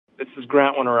is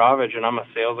Grant Winorovich, and I'm a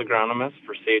sales agronomist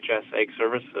for CHS Ag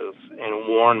Services in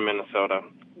Warren, Minnesota.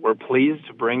 We're pleased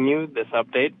to bring you this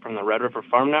update from the Red River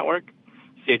Farm Network,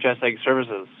 CHS Ag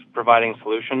Services, providing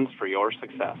solutions for your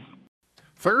success.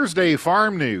 Thursday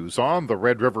Farm News on the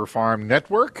Red River Farm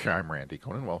Network. I'm Randy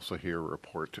Koenen. We'll also hear a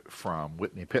report from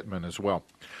Whitney Pittman as well.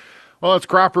 Well, it's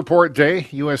crop report day.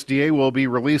 USDA will be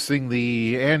releasing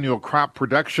the annual crop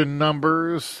production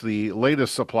numbers, the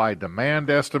latest supply-demand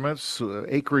estimates,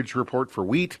 acreage report for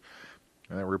wheat.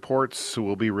 Reports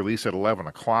will be released at 11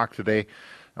 o'clock today.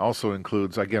 Also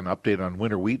includes, again, update on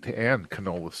winter wheat and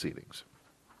canola seedings.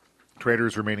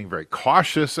 Traders remaining very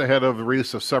cautious ahead of the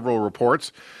release of several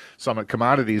reports. Summit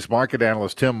Commodities market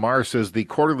analyst Tim Marr says the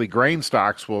quarterly grain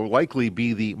stocks will likely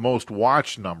be the most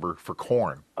watched number for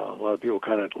corn. A lot of people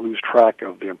kind of lose track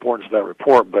of the importance of that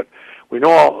report, but we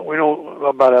know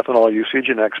about ethanol usage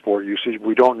and export usage.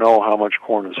 We don't know how much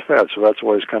corn is fed, so that's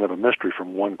always kind of a mystery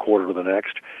from one quarter to the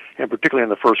next, and particularly in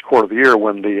the first quarter of the year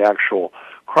when the actual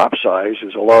crop size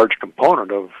is a large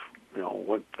component of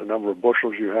what the number of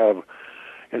bushels you have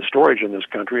in storage in this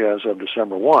country as of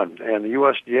December 1. And the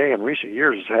USDA in recent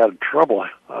years has had trouble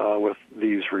with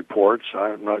these reports.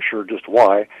 I'm not sure just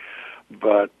why,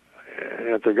 but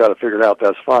if they've got to figure it out,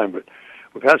 that's fine. But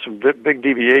we've had some big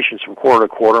deviations from quarter to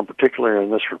quarter, and particularly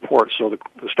in this report. So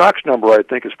the stocks number, I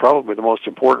think, is probably the most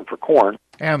important for corn.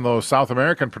 And those South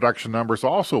American production numbers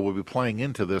also will be playing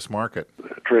into this market.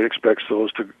 Trade expects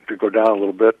those to go down a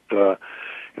little bit.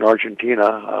 In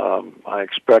Argentina, I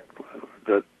expect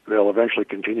that they'll eventually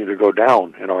continue to go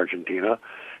down in Argentina.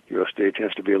 USDA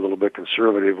tends to be a little bit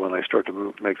conservative when they start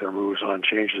to make their moves on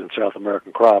changes in South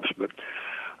American crops. But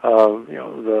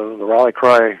the rally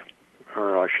cry,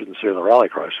 or I shouldn't say the rally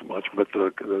cry so much, but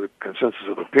the consensus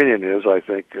of opinion is, I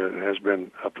think, has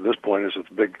been up to this point, is it's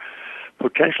a big,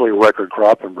 potentially record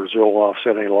crop, and Brazil will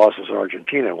offset any losses in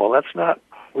Argentina. Well,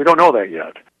 we don't know that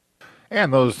yet.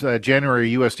 And those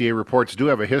January USDA reports do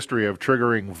have a history of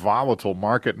triggering volatile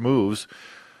market moves.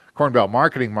 Corn Belt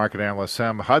Marketing market analyst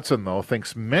Sam Hudson, though,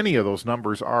 thinks many of those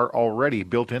numbers are already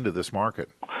built into this market.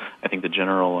 I think the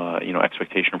general,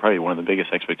 expectation, or probably one of the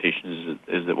biggest expectations,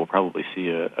 is that we'll probably see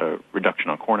a reduction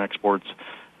on corn exports,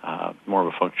 more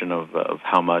of a function of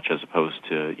how much as opposed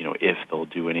to, if they'll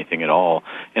do anything at all.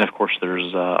 And, of course,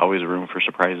 there's always room for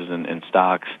surprises in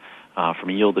stocks. From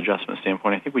a yield adjustment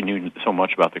standpoint, I think we knew so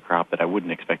much about the crop that I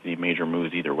wouldn't expect any major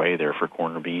moves either way there for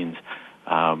corn or beans.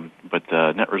 But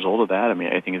the net result of that,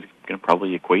 I think is going to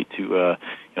probably equate to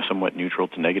somewhat neutral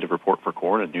to negative report for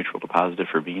corn and neutral to positive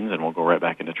for beans, and we'll go right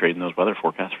back into trading those weather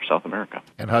forecasts for South America.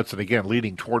 And Hudson, again,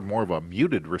 leading toward more of a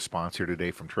muted response here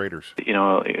today from traders. Like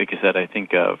I said, I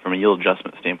think from a yield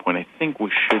adjustment standpoint, I think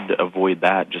we should avoid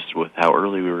that just with how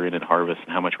early we were in harvest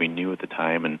and how much we knew at the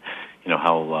time, and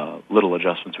how little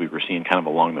adjustments we were seeing kind of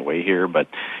along the way here. But,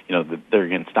 there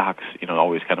again, stocks,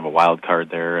 always kind of a wild card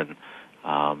there, and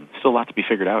still a lot to be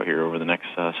figured out here over the next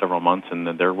several months, and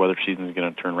then their weather season is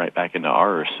going to turn right back into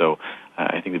ours. So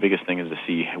I think the biggest thing is to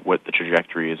see what the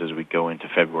trajectory is as we go into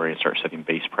February and start setting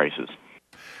base prices.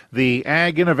 The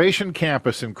Ag Innovation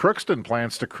Campus in Crookston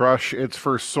plans to crush its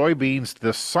first soybeans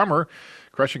this summer.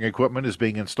 Crushing equipment is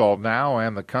being installed now,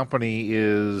 and the company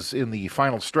is in the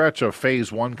final stretch of Phase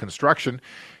 1 construction.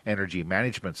 Energy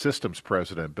Management Systems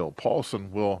President Bill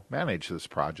Paulson will manage this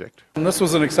project. And this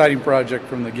was an exciting project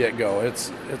from the get-go. It's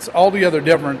altogether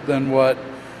different than what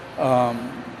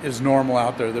is normal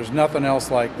out there. There's nothing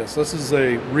else like this. This is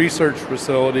a research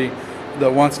facility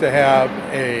that wants to have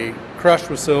a crush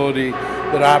facility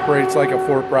that operates like a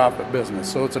for-profit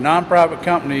business. So it's a nonprofit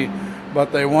company,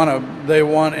 but they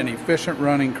want an efficient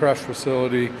running crush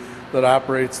facility that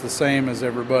operates the same as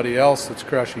everybody else that's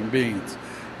crushing beans.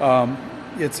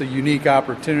 It's a unique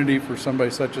opportunity for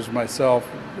somebody such as myself,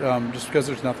 just because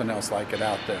there's nothing else like it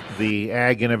out there. The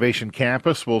Ag Innovation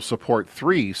Campus will support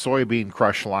 3 soybean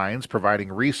crush lines,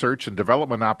 providing research and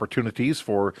development opportunities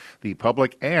for the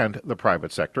public and the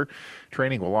private sector.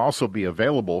 Training will also be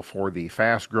available for the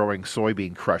fast-growing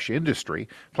soybean crush industry.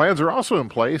 Plans are also in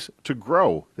place to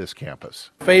grow this campus.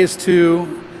 Phase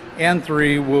 2 and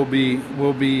 3 will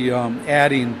be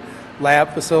adding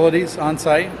lab facilities on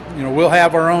site. We'll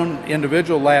have our own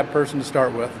individual lab person to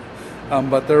start with,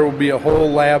 but there will be a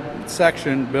whole lab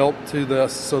section built to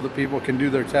this so that people can do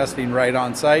their testing right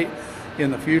on site in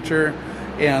the future,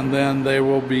 and then there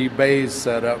will be bays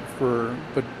set up for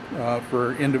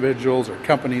individuals or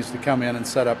companies to come in and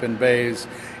set up in bays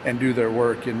and do their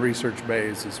work in research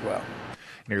bays as well.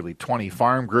 Nearly 20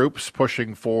 farm groups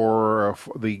pushing for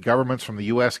the governments from the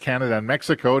U.S., Canada, and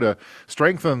Mexico to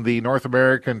strengthen the North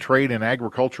American trade in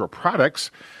agricultural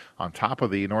products. On top of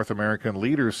the North American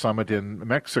Leaders Summit in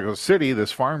Mexico City,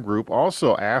 this farm group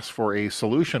also asked for a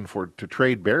solution to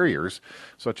trade barriers,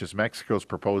 such as Mexico's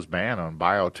proposed ban on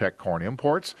biotech corn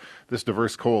imports. This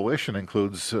diverse coalition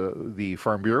includes the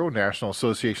Farm Bureau, National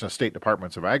Association of State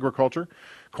Departments of Agriculture,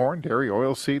 corn, dairy,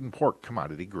 oilseed, and pork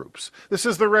commodity groups. This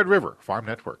is the Red River Farm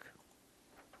Network.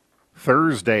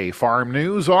 Thursday farm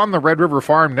news on the Red River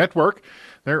Farm Network.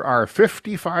 There are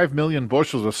 55 million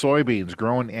bushels of soybeans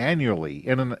grown annually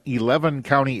in an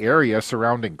 11-county area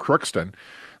surrounding Crookston.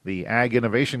 The Ag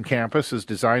Innovation Campus is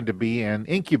designed to be an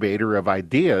incubator of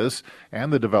ideas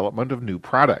and the development of new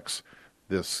products.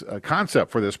 This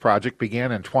concept for this project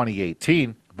began in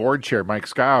 2018. Board Chair Mike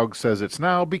Skaug says it's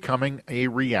now becoming a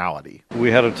reality.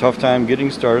 We had a tough time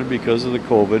getting started because of the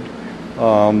COVID,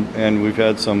 and we've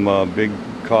had some big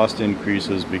cost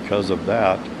increases because of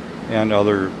that and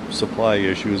other supply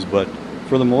issues, but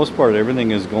for the most part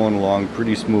everything is going along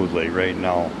pretty smoothly right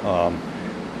now.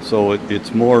 So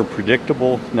it's more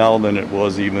predictable now than it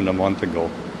was even a month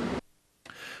ago.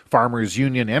 Farmers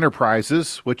Union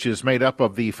Enterprises, which is made up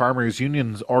of the Farmers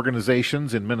Union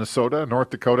organizations in Minnesota,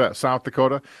 North Dakota, South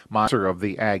Dakota, sponsor of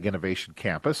the Ag Innovation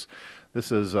Campus.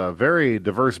 This is a very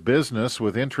diverse business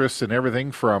with interests in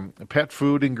everything from pet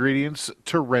food ingredients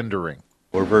to rendering.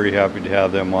 We're very happy to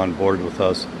have them on board with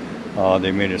us.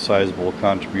 They made a sizable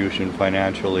contribution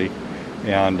financially,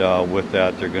 and with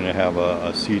that they're going to have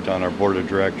a seat on our board of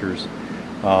directors.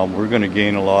 We're going to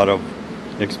gain a lot of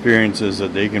experiences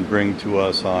that they can bring to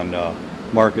us on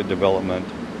market development,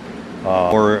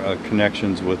 or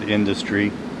connections with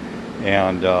industry,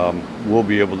 and we'll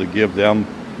be able to give them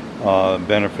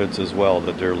benefits as well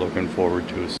that they're looking forward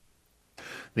to.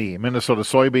 The Minnesota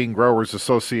Soybean Growers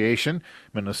Association,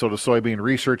 Minnesota Soybean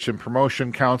Research and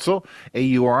Promotion Council,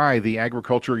 AURI, the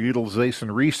Agricultural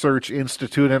Utilization Research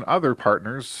Institute, and other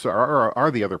partners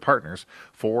are the other partners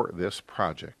for this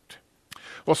project.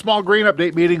 Well, small grain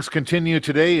update meetings continue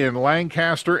today in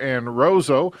Lancaster and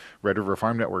Roseau. Red River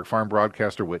Farm Network farm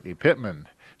broadcaster Whitney Pittman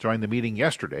joined the meeting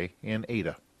yesterday in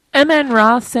Ada. MN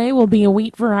Rothsay will be a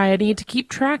wheat variety to keep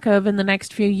track of in the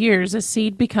next few years as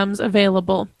seed becomes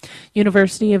available.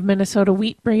 University of Minnesota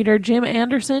wheat breeder Jim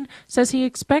Anderson says he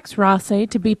expects Rothsay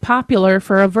to be popular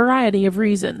for a variety of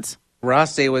reasons.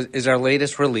 Rothsay is our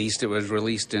latest release. It was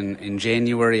released in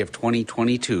January of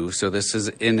 2022, so this is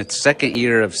in its second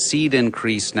year of seed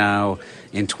increase now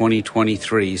in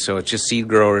 2023, so it's just seed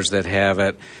growers that have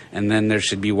it, and then there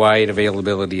should be wide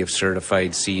availability of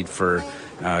certified seed for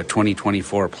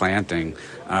 2024 planting.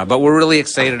 But we're really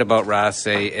excited about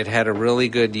Rothsay. It had a really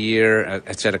good year.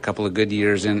 It's had a couple of good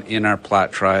years in our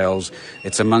plot trials.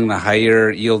 It's among the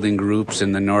higher yielding groups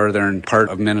in the northern part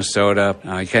of Minnesota.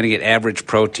 You kind of get average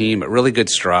protein, but really good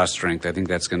straw strength. I think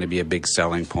that's going to be a big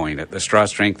selling point. The straw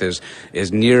strength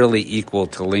is nearly equal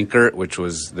to Linkert, which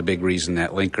was the big reason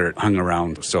that Linkert hung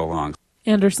around so long.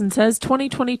 Anderson says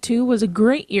 2022 was a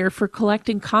great year for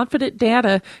collecting confident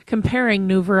data comparing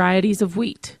new varieties of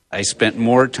wheat. I spent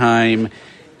more time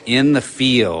in the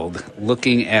field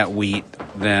looking at wheat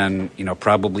than,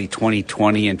 probably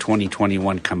 2020 and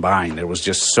 2021 combined. There was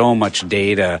just so much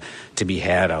data to be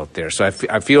had out there. So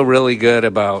I feel really good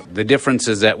about the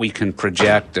differences that we can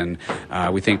project, and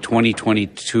we think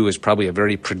 2022 is probably a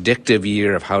very predictive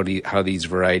year of how these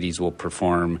varieties will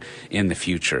perform in the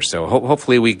future. So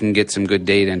hopefully we can get some good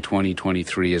data in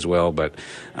 2023 as well, but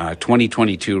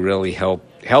 2022 really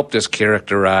helped us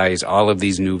characterize all of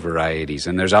these new varieties.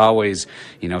 And there's always,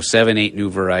 7-8 new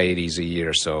varieties a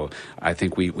year. So I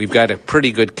think we've got a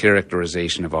pretty good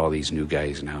characterization of all these new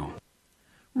guys now.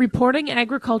 Reporting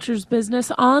agriculture's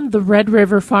business on the Red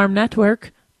River Farm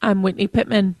Network, I'm Whitney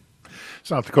Pittman.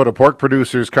 South Dakota Pork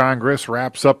Producers Congress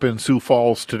wraps up in Sioux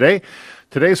Falls today.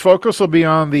 Today's focus will be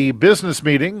on the business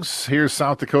meetings. Here's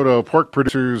South Dakota Pork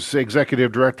Producers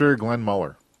Executive Director Glenn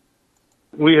Muller.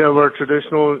 We have our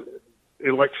traditional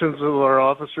elections of our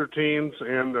officer teams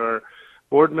and our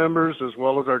board members, as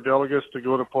well as our delegates to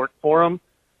go to Pork Forum.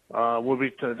 We'll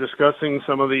be discussing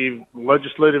some of the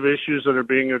legislative issues that are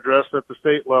being addressed at the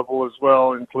state level as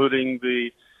well, including the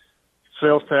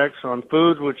sales tax on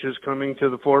food, which is coming to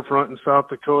the forefront in South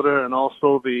Dakota, and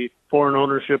also the foreign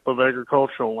ownership of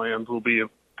agricultural land will be a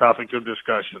topic of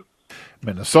discussion.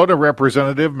 Minnesota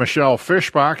Representative Michelle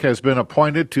Fischbach has been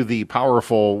appointed to the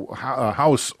powerful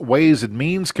House Ways and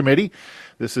Means Committee.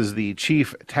 This is the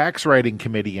chief tax writing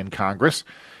committee in Congress.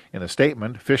 In a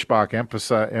statement, Fischbach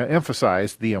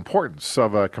emphasized the importance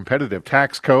of a competitive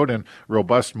tax code and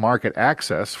robust market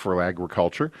access for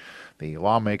agriculture. The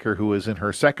lawmaker, who is in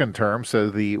her second term,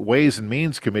 says the Ways and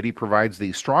Means Committee provides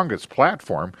the strongest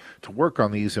platform to work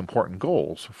on these important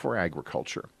goals for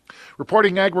agriculture.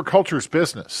 Reporting agriculture's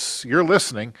business, you're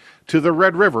listening to the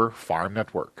Red River Farm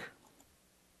Network.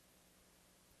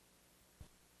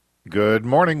 Good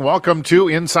morning. Welcome to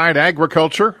Inside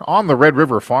Agriculture on the Red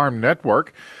River Farm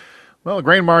Network. Well, the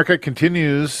grain market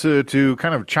continues to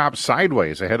kind of chop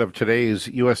sideways ahead of today's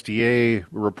USDA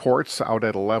reports out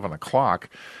at 11 o'clock.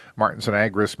 Martinson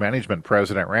Agris Management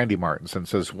President Randy Martinson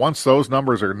says once those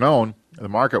numbers are known, the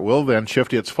market will then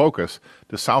shift its focus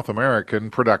to South American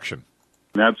production.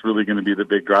 That's really going to be the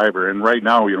big driver. And right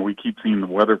now, we keep seeing the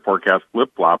weather forecast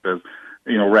flip-flop as,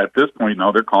 we're at this point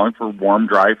now, they're calling for warm,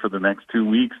 dry for the next 2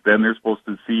 weeks. Then they're supposed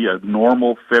to see a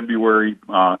normal February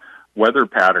weather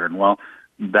pattern. Well,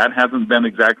 that hasn't been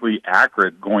exactly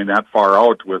accurate going that far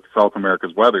out with South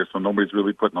America's weather, so nobody's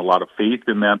really putting a lot of faith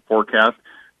in that forecast.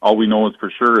 All we know is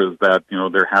for sure is that,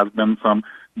 there has been some,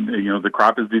 the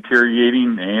crop is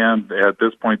deteriorating, and at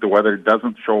this point the weather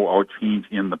doesn't show a change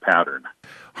in the pattern.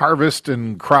 Harvest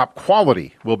and crop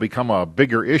quality will become a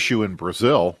bigger issue in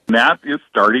Brazil. That is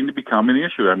starting to become an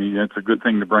issue. I mean, it's a good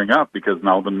thing to bring up because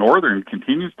now the northern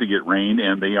continues to get rain,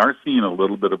 and they are seeing a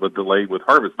little bit of a delay with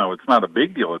harvest. Now, it's not a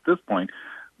big deal at this point,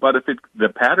 but if the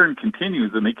pattern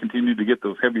continues and they continue to get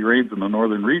those heavy rains in the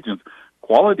northern regions,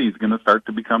 quality is going to start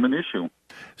to become an issue.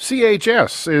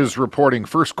 CHS is reporting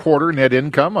first quarter net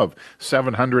income of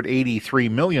 $783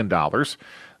 million.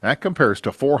 That compares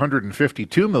to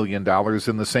 $452 million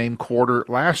in the same quarter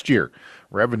last year.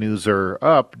 Revenues are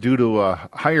up due to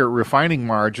higher refining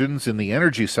margins in the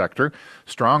energy sector,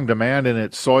 strong demand in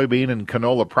its soybean and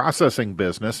canola processing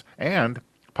business, and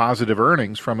positive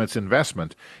earnings from its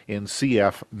investment in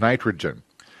CF Nitrogen.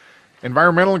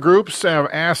 Environmental groups have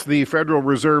asked the Federal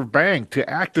Reserve Bank to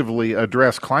actively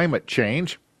address climate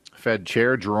change. Fed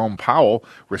Chair Jerome Powell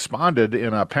responded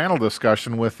in a panel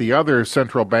discussion with the other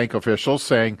central bank officials,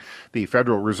 saying the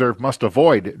Federal Reserve must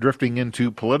avoid drifting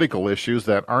into political issues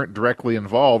that aren't directly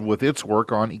involved with its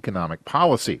work on economic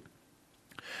policy.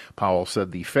 Powell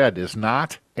said the Fed is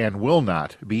not and will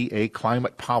not be a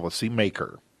climate policy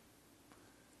maker.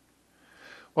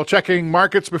 Well, checking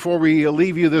markets before we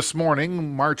leave you this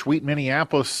morning. March wheat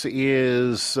Minneapolis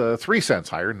is 3 cents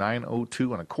higher,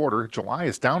 9.02 and a quarter. July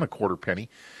is down a quarter penny,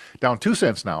 down 2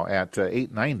 cents now at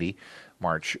 8.90.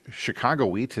 March Chicago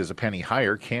wheat is a penny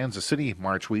higher. Kansas City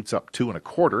March wheat's up 2 and a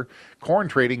quarter. Corn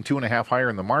trading 2.5 higher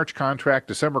in the March contract.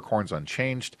 December corn's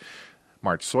unchanged.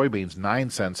 March soybeans 9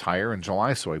 cents higher, and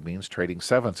July soybeans trading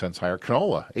 7 cents higher.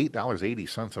 Canola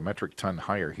 $8.80 a metric ton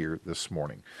higher here this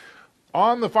morning.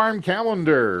 On the farm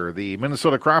calendar, the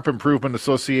Minnesota Crop Improvement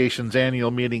Association's annual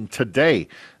meeting today.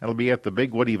 It'll be at the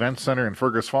Big Wood Event Center in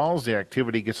Fergus Falls. The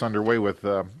activity gets underway with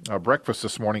a breakfast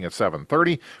this morning at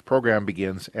 7:30. Program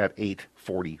begins at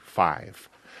 8:45.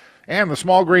 And the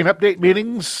small grain update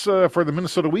meetings for the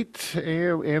Minnesota wheat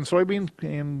and soybean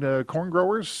and corn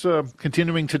growers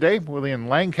continuing today. We'll be in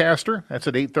Lancaster. That's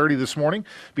at 8:30 this morning.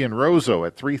 Be in Roseau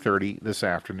at 3:30 this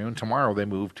afternoon. Tomorrow they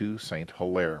move to St.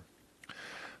 Hilaire.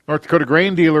 North Dakota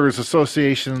Grain Dealers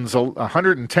Association's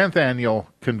 110th Annual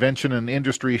Convention and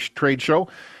Industry Trade Show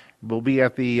will be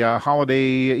at the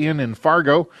Holiday Inn in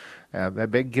Fargo. That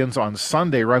begins on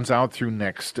Sunday, runs out through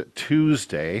next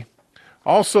Tuesday.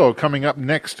 Also coming up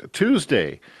next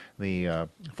Tuesday, the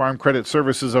Farm Credit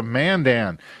Services of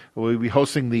Mandan will be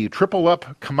hosting the Triple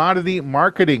Up Commodity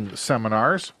Marketing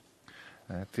Seminars.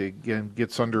 That again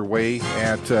gets underway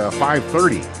at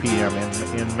 5:30 p.m.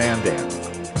 in Mandan.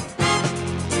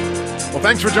 Well,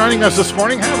 thanks for joining us this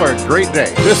morning. Have a great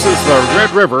day. This is the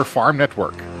Red River Farm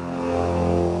Network.